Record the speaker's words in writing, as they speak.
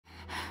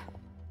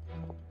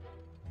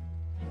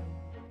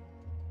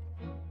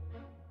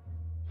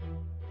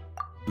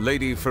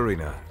Lady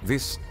Furina,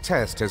 this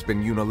test has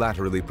been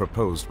unilaterally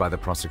proposed by the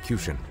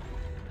prosecution.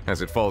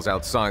 As it falls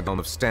outside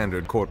of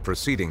standard court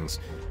proceedings,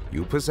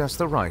 you possess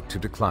the right to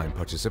decline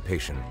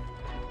participation.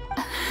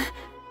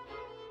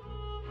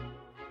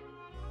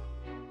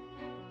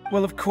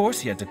 Well, of course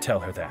he had to tell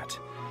her that.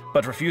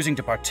 But refusing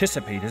to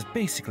participate is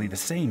basically the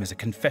same as a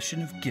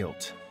confession of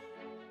guilt.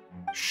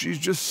 She's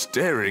just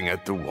staring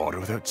at the water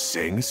without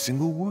saying a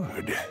single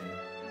word.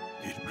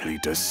 It really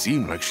does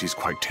seem like she's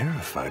quite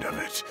terrified of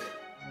it.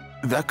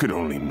 That could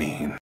only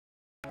mean...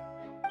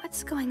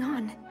 What's going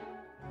on?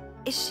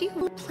 Is she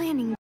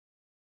planning?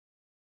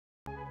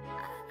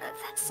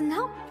 That's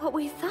not what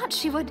we thought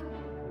she would...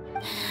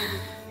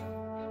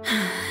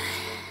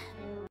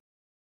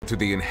 To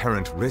the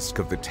inherent risk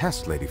of the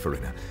test, Lady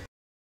Furina.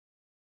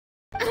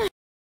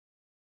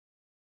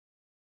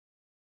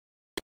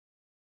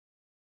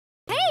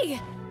 Hey!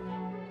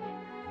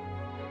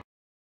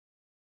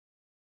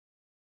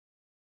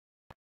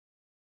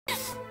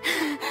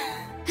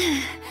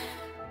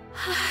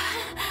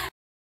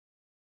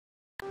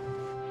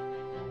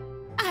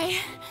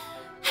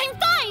 I'm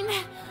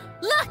fine!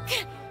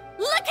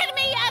 Look at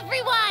me,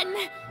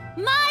 everyone!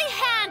 My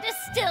hand is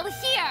still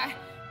here!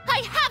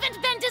 I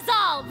haven't been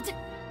dissolved!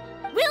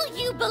 Will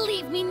you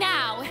believe me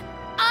now?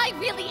 I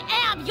really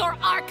am your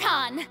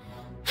Archon!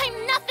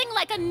 I'm nothing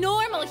like a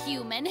normal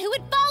human who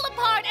would fall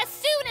apart as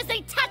soon as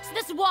they touch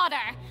this water!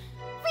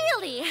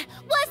 Really?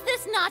 Was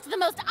this not the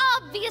most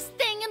obvious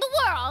thing in the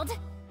world?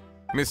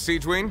 Miss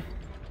Siegewin?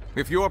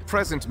 If you're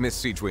present, Miss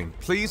Siegewin,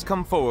 please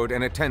come forward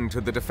and attend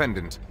to the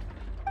defendant.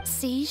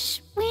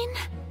 Siegewin?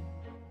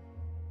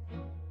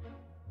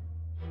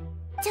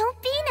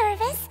 Don't be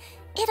nervous.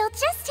 It'll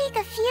just take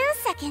a few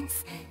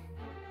seconds.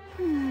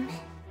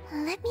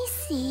 Let me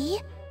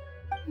see.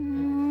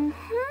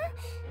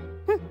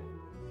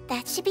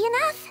 That should be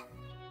enough.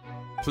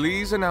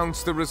 Please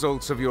announce the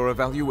results of your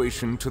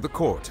evaluation to the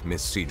court,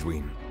 Miss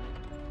Siegewin.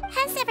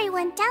 As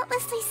everyone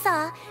doubtlessly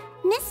saw,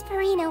 Miss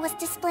Furina was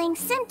displaying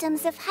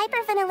symptoms of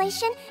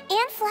hyperventilation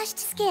and flushed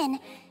skin.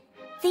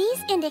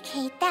 These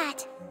indicate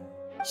that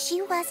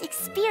she was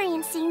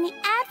experiencing the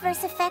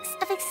adverse effects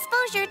of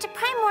exposure to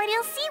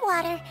primordial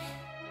seawater.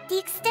 The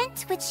extent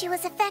to which she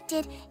was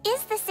affected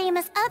is the same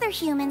as other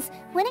humans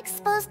when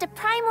exposed to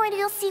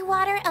primordial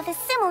seawater of a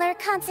similar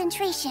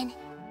concentration.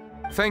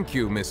 Thank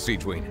you, Miss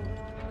Siegewin.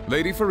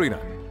 Lady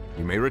Furina,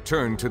 you may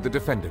return to the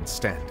defendant's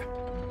stand.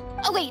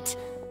 Oh wait,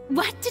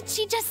 what did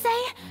she just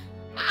say?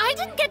 I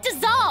didn't get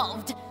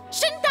dissolved!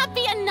 Shouldn't that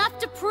be enough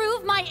to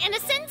prove my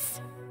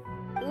innocence?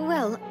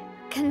 Well,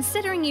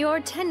 considering your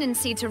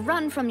tendency to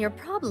run from your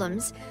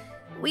problems,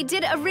 we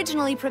did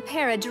originally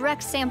prepare a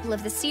direct sample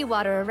of the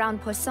seawater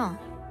around Poisson.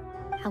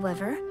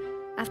 However,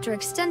 after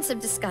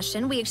extensive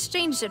discussion, we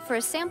exchanged it for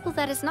a sample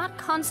that is not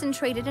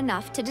concentrated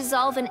enough to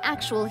dissolve an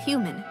actual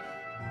human.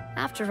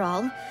 After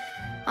all,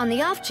 on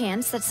the off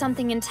chance that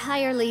something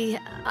entirely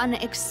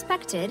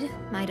unexpected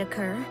might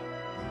occur,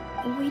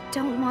 we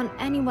don't want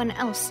anyone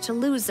else to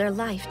lose their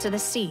life to the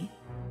sea.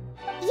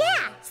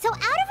 Yeah, so out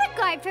of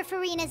regard for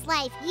Furina's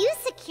life, you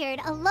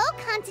secured a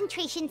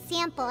low-concentration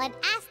sample and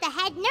asked the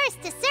head nurse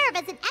to serve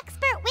as an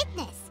expert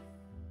witness.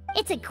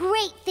 It's a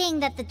great thing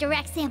that the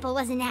direct sample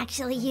wasn't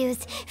actually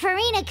used.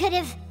 Furina could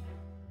have...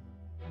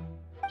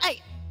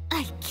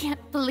 I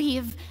can't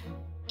believe...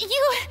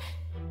 you...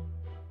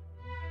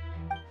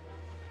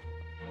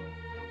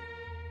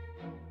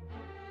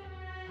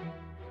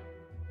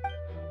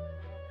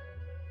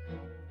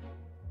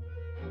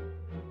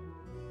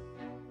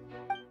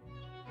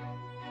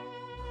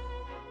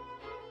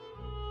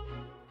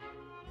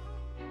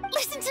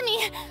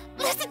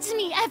 Listen to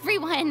me,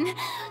 everyone!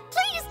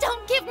 Please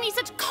don't give me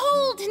such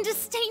cold and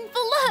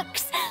disdainful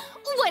looks!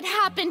 What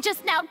happened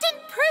just now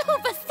didn't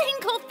prove a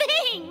single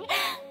thing!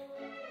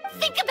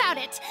 Think about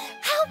it!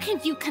 How can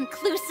you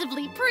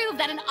conclusively prove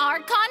that an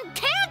Archon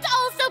can't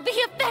also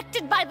be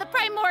affected by the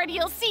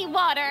primordial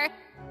seawater?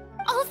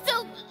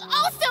 Also,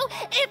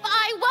 if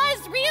I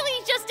was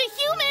really just a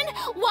human,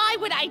 why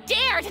would I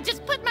dare to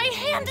just put my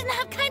hand in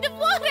that kind of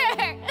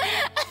water?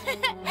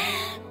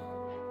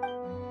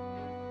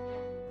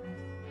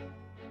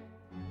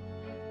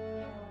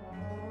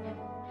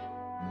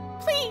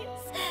 Please,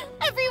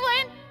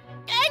 everyone,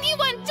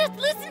 anyone, just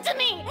listen to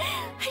me!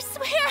 I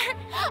swear,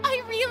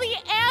 I really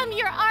am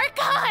your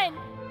Archon!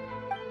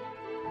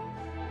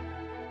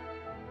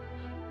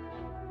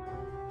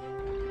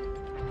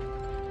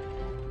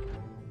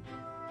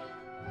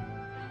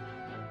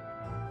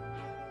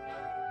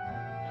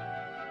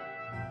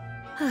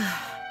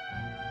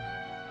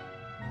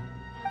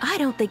 I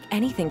don't think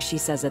anything she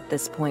says at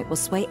this point will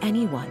sway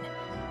anyone.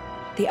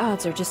 The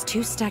odds are just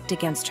too stacked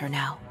against her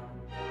now.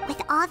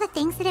 With all the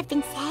things that have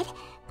been said,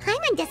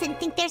 Paimon doesn't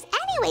think there's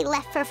any way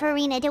left for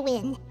Furina to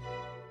win.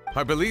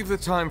 I believe the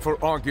time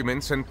for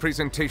arguments and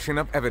presentation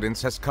of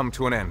evidence has come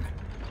to an end.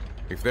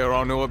 If there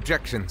are no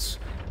objections,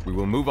 we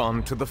will move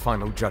on to the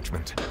final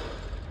judgment.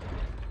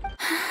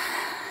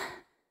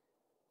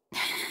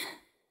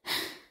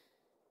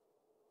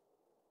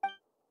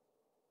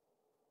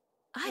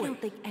 I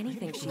don't think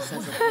anything she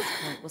says at this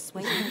point will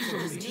sway anyone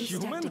who's too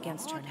stacked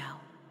against her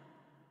now.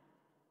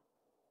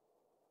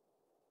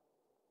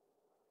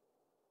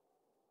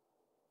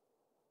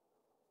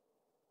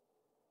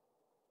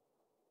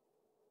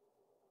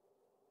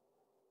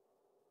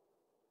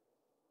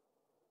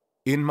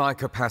 In my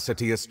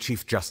capacity as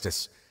Chief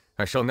Justice,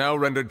 I shall now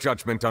render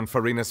judgment on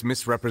Furina's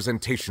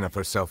misrepresentation of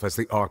herself as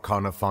the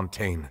Archon of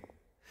Fontaine.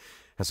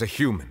 As a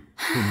human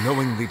who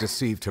knowingly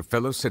deceived her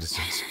fellow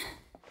citizens,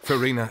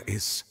 Furina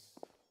is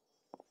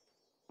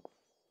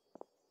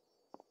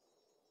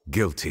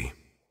guilty.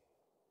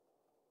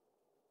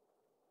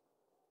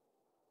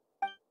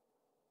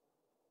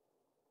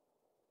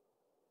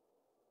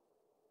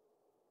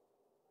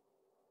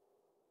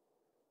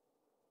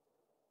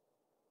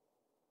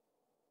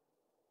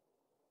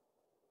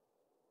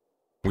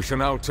 We shall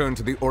now turn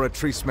to the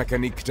oratrice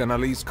mécanique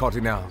d'analyse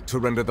cardinale to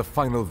render the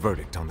final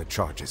verdict on the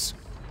charges.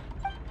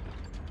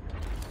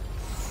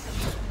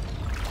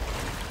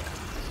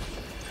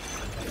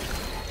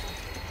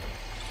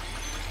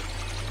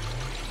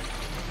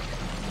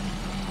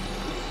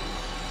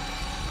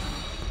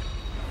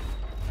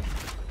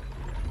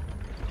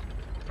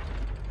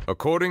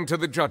 According to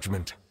the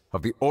judgment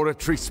of the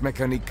oratrice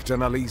mécanique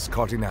d'analyse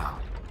cardinale,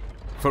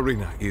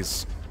 Furina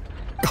is...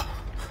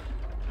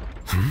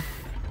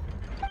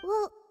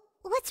 Well,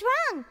 what's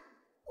wrong?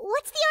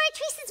 What's the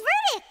oratrice's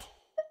verdict?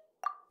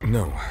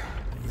 No,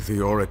 the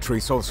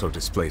oratrice also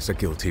displays a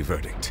guilty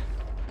verdict.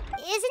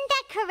 Isn't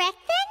that correct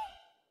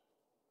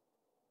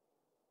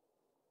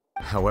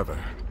then? However,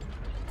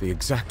 the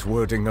exact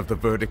wording of the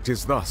verdict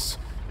is thus: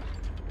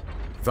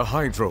 the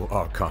Hydro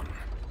Archon,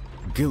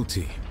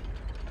 guilty,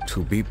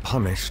 to be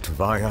punished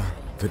via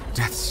the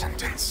death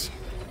sentence.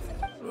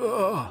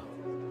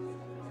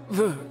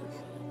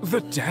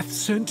 The death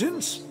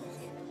sentence?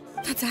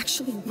 That's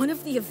actually one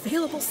of the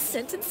available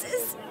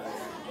sentences?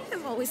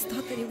 I've always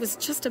thought that it was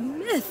just a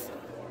myth.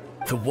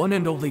 The one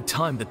and only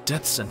time the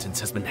death sentence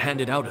has been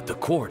handed out at the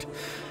court,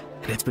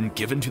 and it's been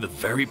given to the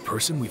very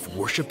person we've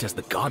worshipped as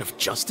the god of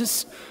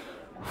justice?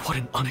 What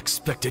an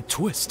unexpected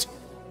twist.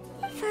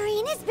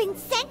 Furina's been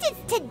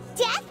sentenced to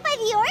death by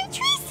the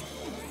oratrice?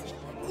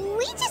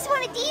 We just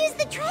wanted to use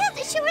the trial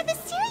to show her the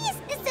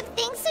seriousness of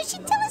things so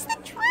she'd tell us the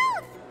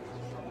truth.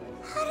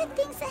 How did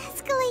things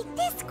escalate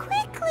this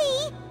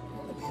quickly?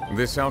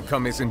 This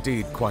outcome is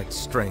indeed quite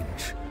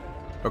strange.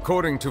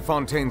 According to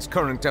Fontaine's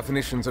current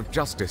definitions of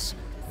justice,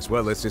 as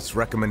well as its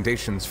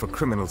recommendations for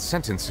criminal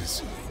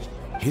sentences,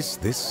 is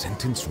this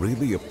sentence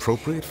really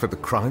appropriate for the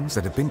crimes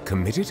that have been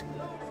committed?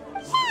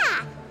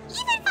 Yeah!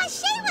 Even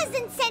Fauché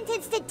wasn't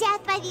sentenced to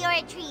death by the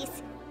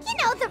oratrice. You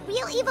know, the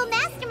real evil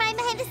mastermind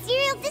behind the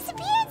serial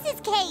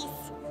disappearances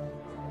case.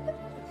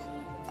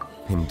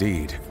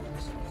 Indeed.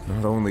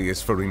 Not only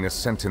is Furina's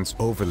sentence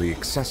overly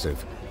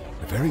excessive,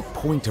 the very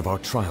point of our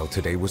trial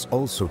today was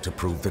also to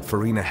prove that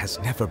Furina has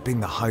never been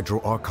the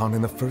Hydro Archon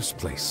in the first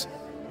place.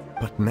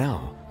 But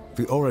now,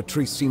 the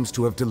oratrice seems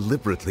to have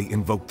deliberately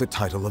invoked the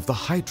title of the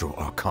Hydro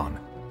Archon.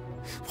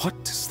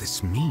 What does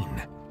this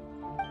mean?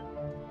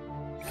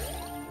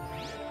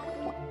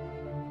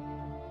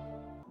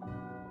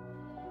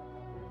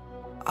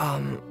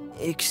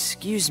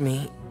 Excuse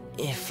me,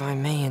 if I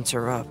may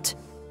interrupt.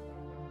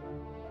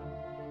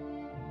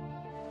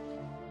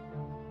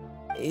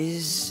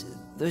 Is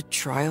the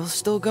trial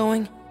still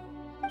going?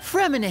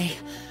 Fréminet!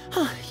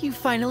 You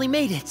finally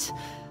made it.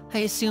 I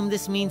assume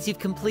this means you've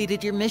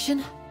completed your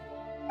mission?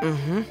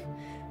 Mm-hmm.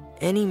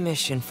 Any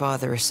mission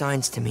Father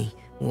assigns to me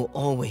will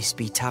always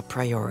be top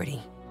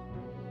priority.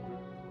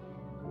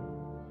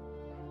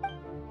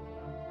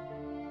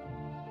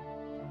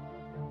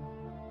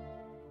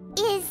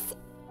 Is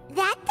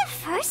that the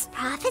first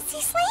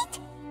prophecy slate?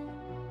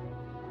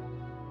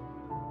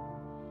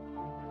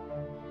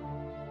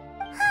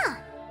 Huh.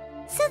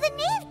 So the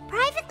knave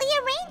privately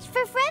arranged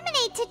for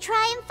Fréminet to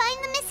try and find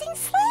the missing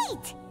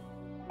slate.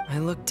 I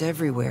looked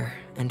everywhere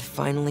and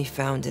finally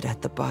found it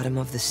at the bottom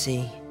of the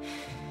sea.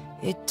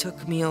 It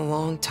took me a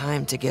long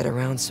time to get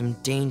around some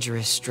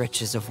dangerous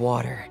stretches of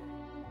water.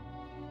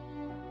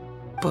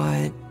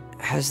 But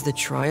has the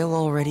trial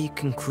already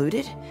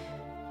concluded?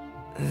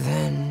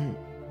 Then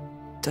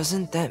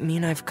doesn't that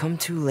mean I've come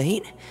too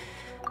late?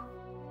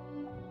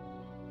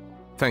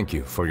 Thank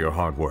you for your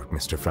hard work,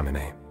 Mr.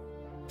 Fréminet.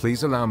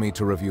 Please allow me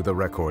to review the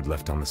record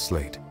left on the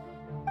slate.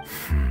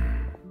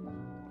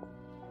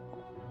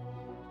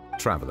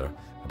 Traveler,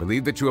 I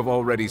believe that you have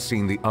already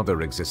seen the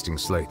other existing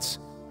slates,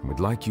 and would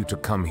like you to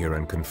come here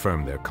and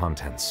confirm their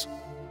contents.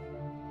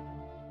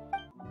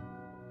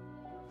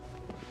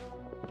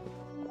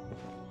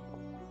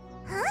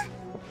 Huh?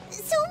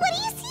 So what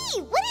do you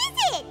see? What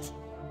is it?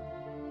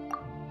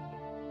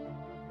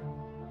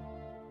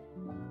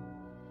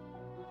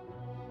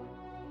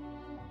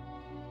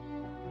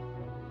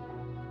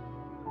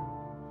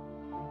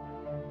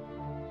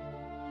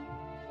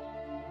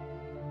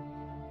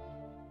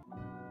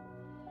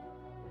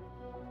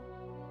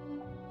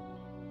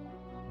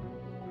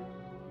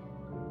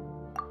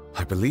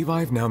 I believe I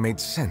have now made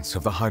sense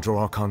of the Hydro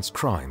Archon's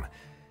crime.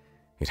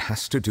 It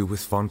has to do with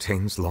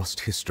Fontaine's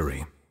lost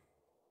history.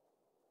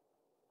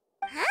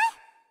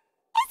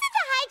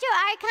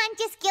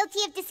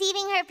 guilty of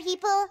deceiving her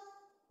people?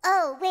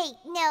 Oh, wait,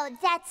 no,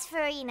 that's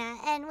Furina,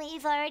 and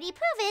we've already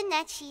proven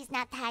that she's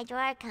not the Hydro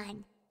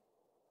Archon.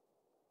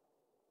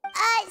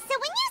 So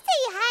when you say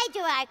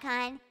Hydro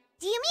Archon,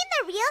 do you mean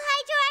the real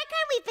Hydro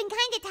Archon we've been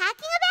kinda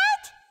talking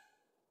about?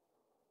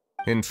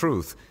 In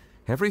truth,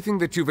 everything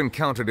that you've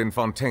encountered in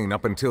Fontaine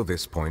up until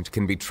this point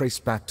can be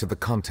traced back to the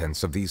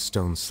contents of these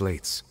stone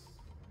slates.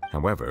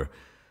 However,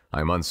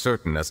 I'm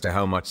uncertain as to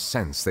how much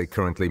sense they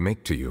currently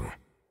make to you.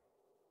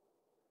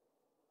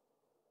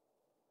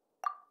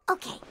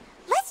 Okay,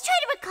 let's try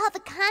to recall the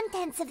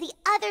contents of the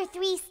other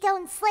 3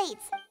 stone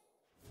slates.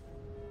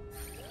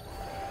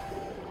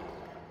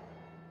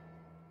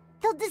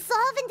 They'll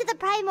dissolve into the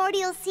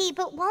primordial sea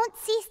but won't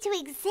cease to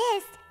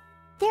exist.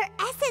 Their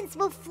essence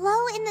will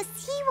flow in the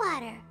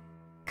seawater,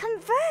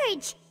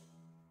 converge,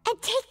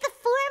 and take the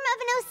form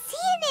of an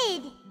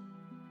oceanid.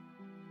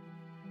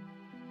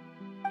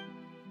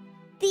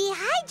 The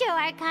Hydro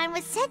Archon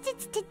was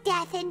sentenced to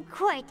death in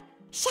court,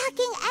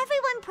 shocking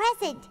everyone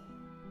present.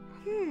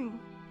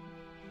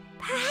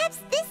 Perhaps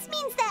this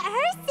means that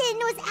her sin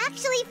was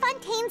actually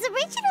Fontaine's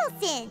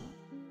original sin.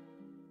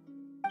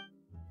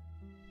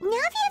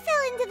 Navia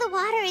fell into the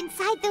water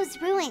inside those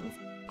ruins,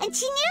 and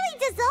she nearly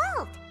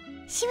dissolved.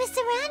 She was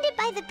surrounded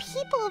by the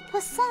people of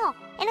Poisson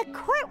in a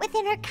court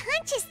within her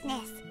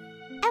consciousness,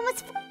 and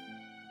was...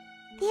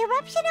 The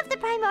eruption of the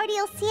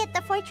primordial sea at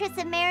the fortress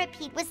of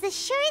Meripede was the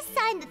surest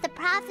sign that the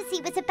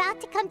prophecy was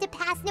about to come to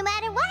pass no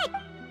matter what.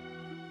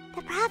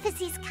 The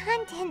prophecy's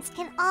contents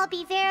can all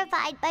be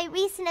verified by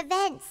recent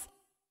events.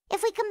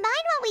 If we combine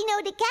what we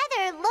know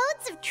together,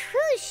 loads of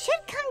truth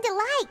should come to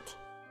light.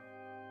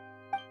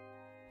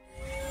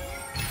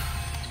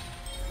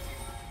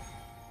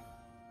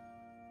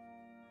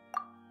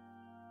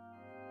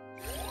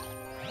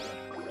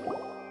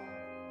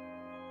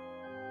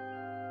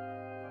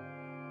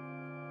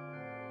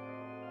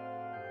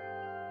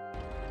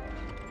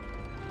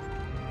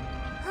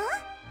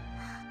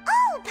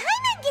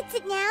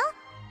 It now,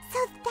 so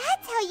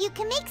that's how you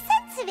can make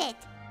sense of it.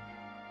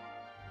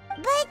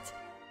 But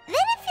then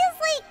it feels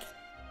like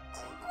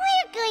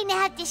we're going to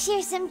have to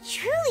share some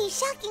truly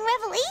shocking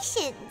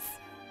revelations.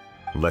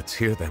 Let's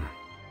hear them.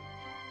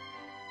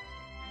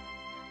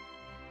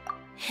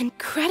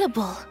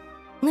 Incredible.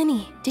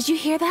 Linny, did you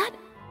hear that?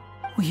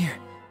 We're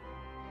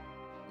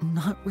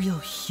not real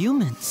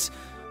humans.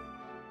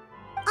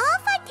 All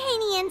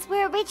Fontainians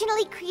were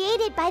originally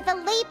created by the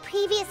late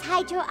previous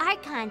Hydro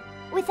Archon,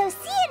 with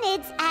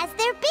oceanids as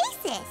their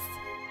basis.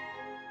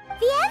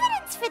 The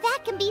evidence for that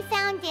can be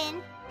found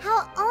in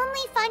how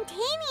only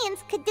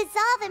Fontainians could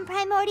dissolve in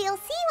primordial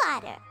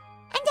seawater,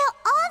 and how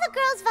all the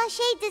girls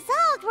Vacher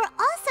dissolved were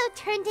also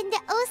turned into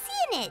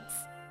oceanids.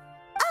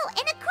 Oh,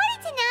 and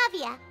according to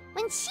Navia,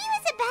 when she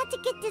was about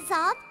to get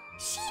dissolved,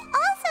 she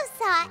also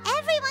saw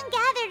everyone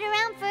gathered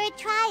around for a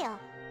trial,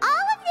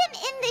 all of them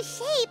in the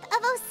shape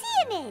of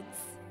oceanids.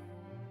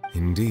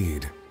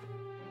 Indeed.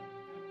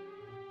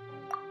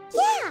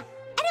 Yeah!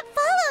 And it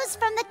follows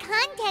from the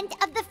content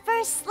of the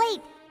first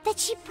slate that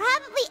she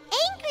probably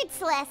angered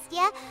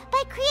Celestia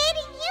by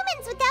creating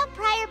humans without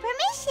prior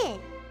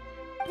permission.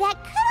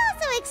 That could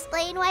also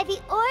explain why the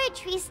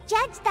Oratrice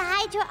judged the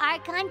Hydro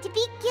Archon to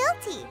be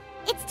guilty.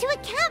 It's to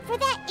account for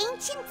that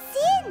ancient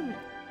sin.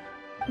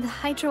 The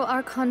Hydro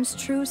Archon's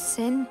true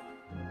sin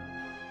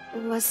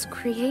was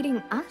creating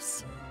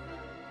us?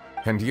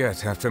 And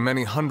yet, after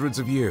many hundreds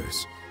of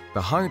years,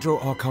 the Hydro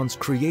Archon's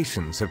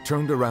creations have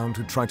turned around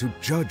to try to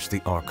judge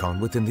the Archon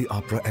within the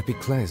Opera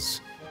Epiclese.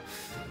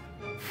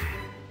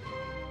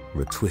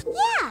 The twist.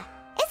 Yeah!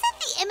 Isn't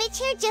the image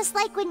here just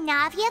like when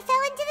Navia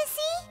fell into the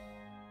sea?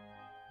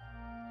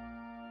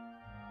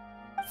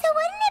 So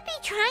wouldn't it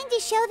be trying to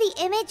show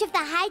the image of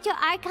the Hydro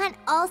Archon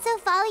also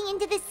falling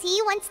into the sea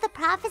once the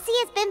prophecy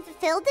has been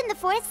fulfilled in the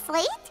 4th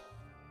slate?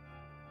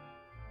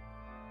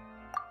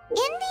 In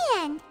the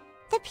end,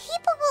 the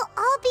people will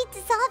all be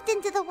dissolved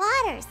into the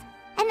waters,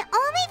 and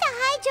only the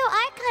Hydro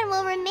Archon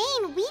will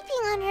remain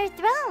weeping on her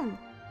throne.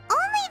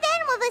 Only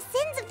then will the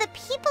sins of the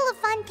people of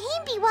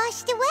Fontaine be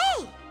washed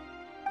away.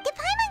 Did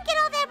Paimon get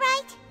all that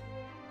right?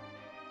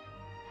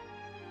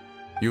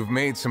 You've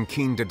made some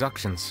keen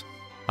deductions.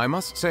 I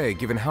must say,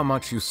 given how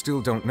much you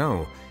still don't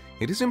know,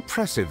 it is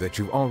impressive that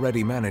you've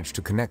already managed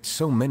to connect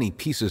so many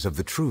pieces of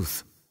the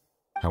truth.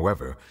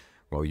 However,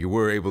 while you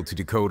were able to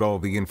decode all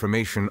the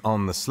information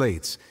on the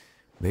slates,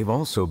 they've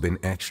also been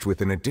etched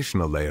with an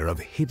additional layer of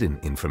hidden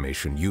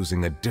information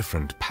using a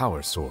different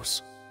power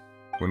source.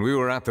 When we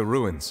were at the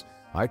ruins,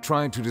 I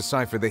tried to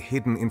decipher the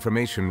hidden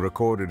information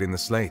recorded in the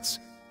slates.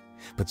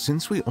 But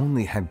since we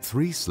only had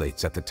 3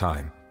 slates at the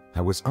time,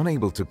 I was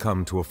unable to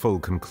come to a full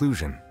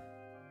conclusion.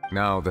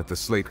 Now that the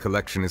slate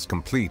collection is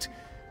complete,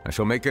 I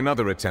shall make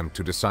another attempt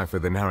to decipher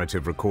the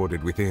narrative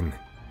recorded within.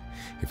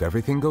 If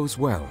everything goes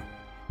well,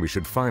 we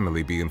should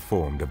finally be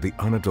informed of the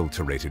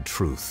unadulterated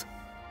truth.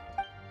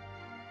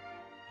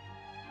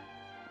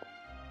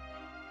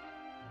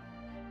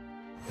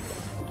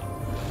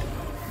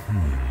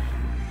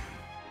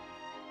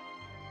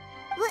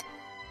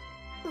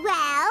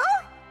 Well?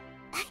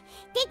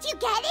 Did you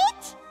get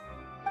it?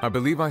 I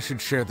believe I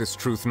should share this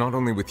truth not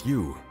only with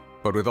you,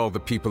 but with all the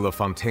people of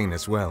Fontaine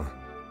as well.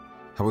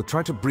 I will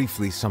try to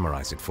briefly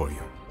summarize it for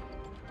you.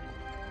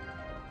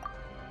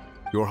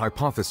 Your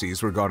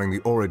hypotheses regarding the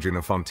origin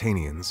of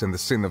Fontainians and the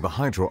sin of the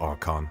Hydro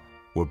Archon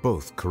were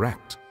both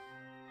correct.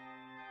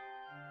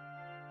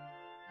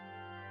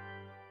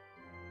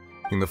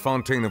 In the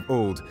Fontaine of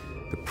old,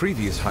 the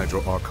previous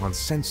Hydro Archon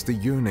sensed the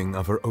yearning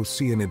of her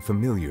Oceanid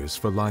familiars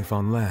for life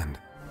on land.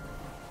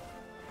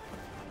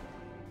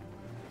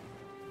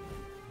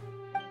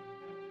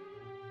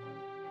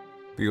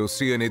 The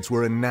Oceanids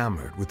were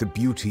enamored with the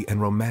beauty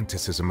and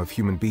romanticism of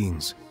human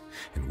beings,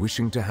 and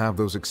wishing to have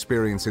those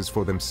experiences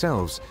for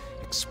themselves,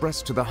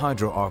 expressed to the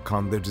Hydro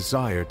Archon their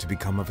desire to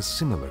become of a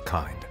similar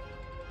kind.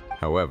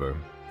 However,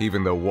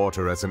 even though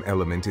water as an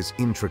element is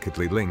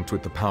intricately linked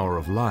with the power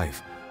of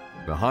life,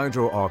 the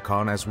Hydro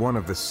Archon, as one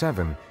of the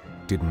seven,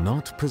 did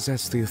not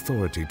possess the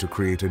authority to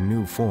create a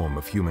new form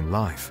of human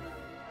life.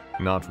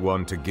 Not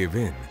one to give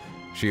in,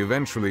 she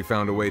eventually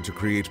found a way to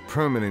create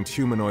permanent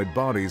humanoid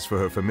bodies for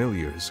her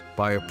familiars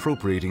by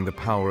appropriating the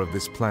power of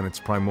this planet's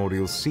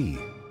primordial sea.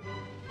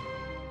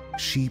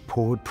 She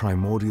poured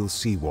primordial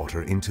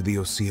seawater into the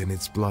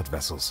Oceanids' blood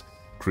vessels,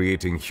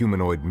 creating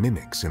humanoid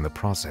mimics in the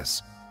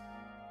process.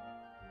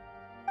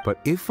 But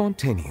if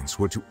Fontainians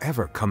were to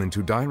ever come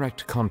into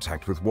direct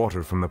contact with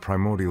water from the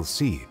primordial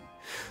sea,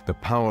 the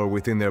power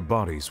within their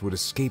bodies would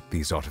escape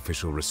these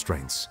artificial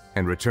restraints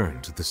and return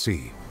to the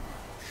sea.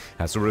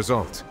 As a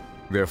result,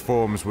 their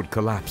forms would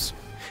collapse,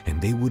 and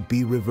they would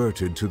be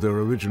reverted to their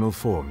original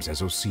forms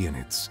as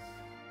Oceanids.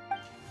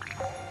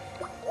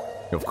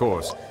 Of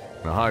course,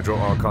 the Hydro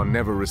Archon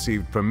never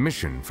received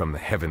permission from the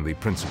heavenly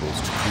principles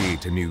to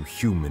create a new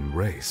human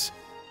race.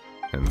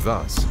 And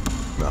thus,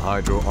 the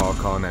Hydro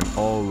Archon and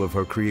all of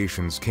her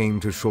creations came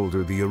to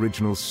shoulder the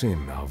original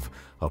sin of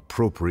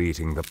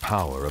appropriating the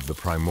power of the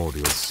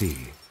primordial sea.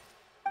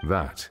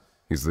 That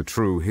is the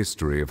true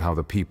history of how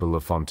the people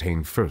of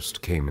Fontaine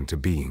first came into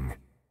being.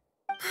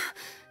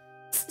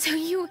 So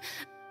we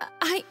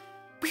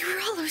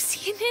were all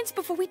Oceanids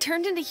before we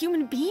turned into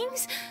human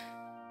beings?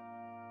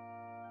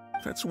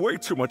 That's way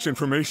too much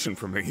information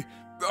for me.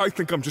 I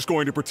think I'm just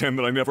going to pretend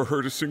that I never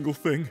heard a single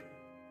thing.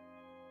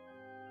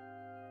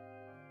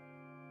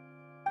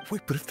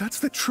 Wait, but if that's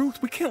the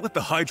truth, we can't let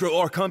the Hydro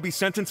Archon be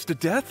sentenced to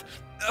death.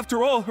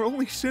 After all, her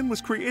only sin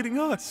was creating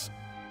us.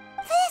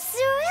 This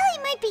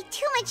really might be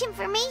too much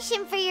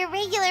information for your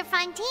regular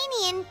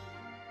Fontainian,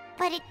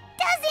 but it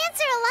does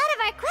answer a lot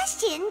of our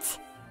questions.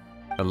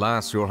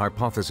 Alas, your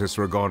hypothesis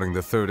regarding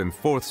the third and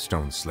fourth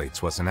stone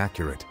slates was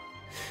inaccurate.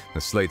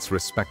 The slates'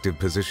 respective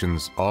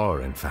positions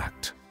are, in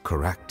fact,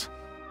 correct.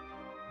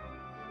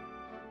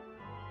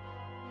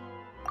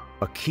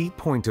 A key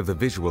point of the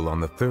visual on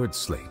the third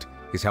slate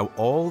is how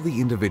all the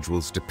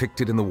individuals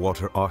depicted in the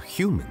water are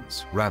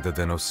humans rather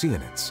than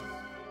Oceanids.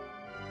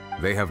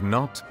 They have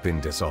not been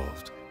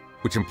dissolved,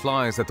 which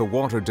implies that the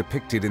water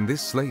depicted in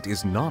this slate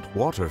is not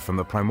water from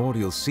the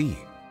primordial sea.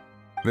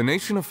 The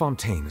nation of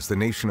Fontaine is the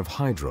nation of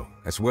Hydro,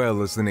 as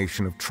well as the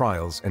nation of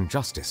trials and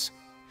justice.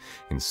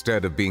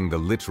 Instead of being the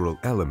literal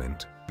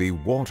element, the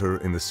water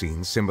in the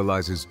scene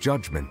symbolizes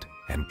judgment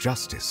and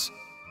justice.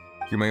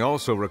 You may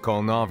also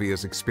recall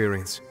Navia's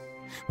experience.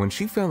 When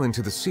she fell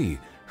into the sea,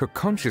 her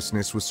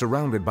consciousness was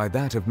surrounded by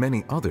that of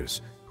many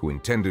others who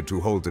intended to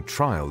hold a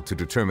trial to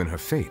determine her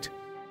fate.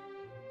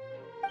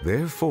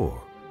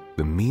 Therefore,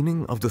 the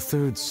meaning of the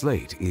third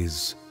slate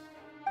is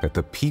that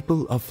the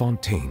people of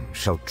Fontaine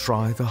shall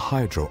try the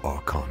Hydro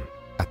Archon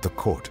at the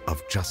court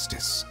of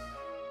justice.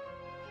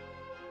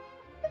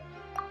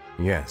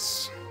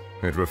 Yes,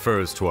 it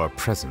refers to our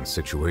present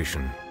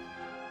situation.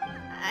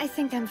 I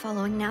think I'm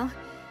following now.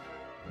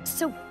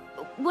 So,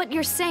 what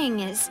you're saying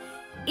is,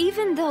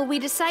 even though we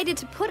decided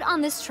to put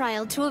on this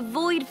trial to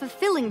avoid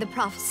fulfilling the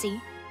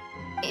prophecy,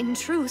 in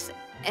truth,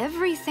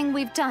 everything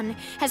we've done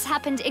has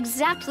happened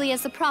exactly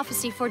as the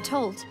prophecy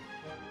foretold.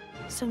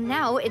 So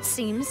now, it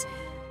seems,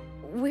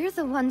 we're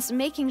the ones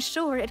making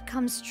sure it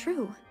comes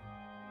true.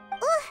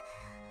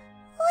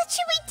 What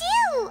should we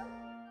do?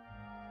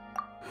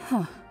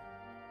 Huh.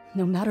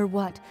 No matter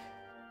what,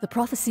 the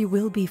prophecy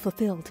will be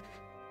fulfilled.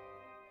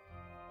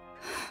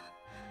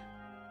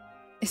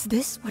 Is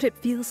this what it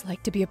feels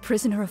like to be a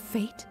prisoner of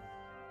fate?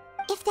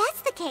 If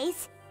that's the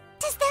case,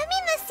 does that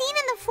mean the scene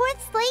in the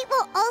fourth slate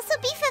will also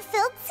be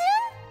fulfilled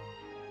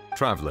soon?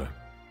 Traveler,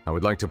 I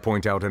would like to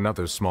point out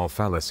another small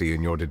fallacy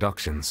in your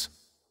deductions.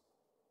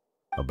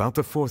 About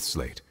the fourth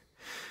slate,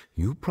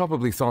 you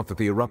probably thought that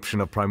the eruption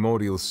of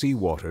primordial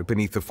seawater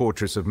beneath the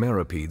fortress of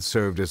Meripede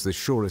served as the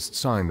surest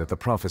sign that the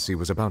prophecy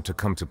was about to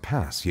come to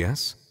pass,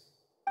 yes?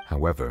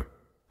 However,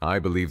 I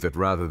believe that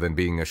rather than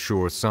being a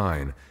sure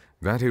sign,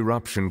 that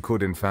eruption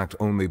could in fact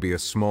only be a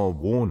small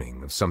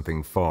warning of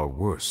something far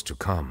worse to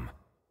come.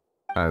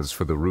 As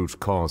for the root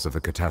cause of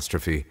the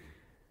catastrophe,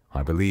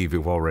 I believe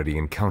you've already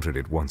encountered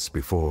it once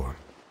before.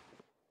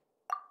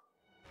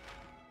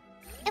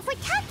 If we're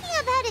talking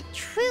about a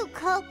true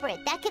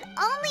culprit, that could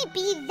only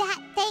be that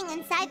thing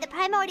inside the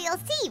primordial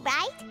sea,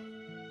 right?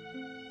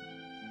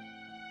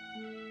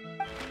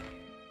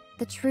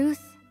 The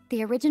truth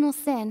The original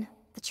sin,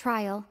 the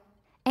trial,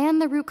 and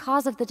the root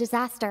cause of the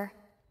disaster.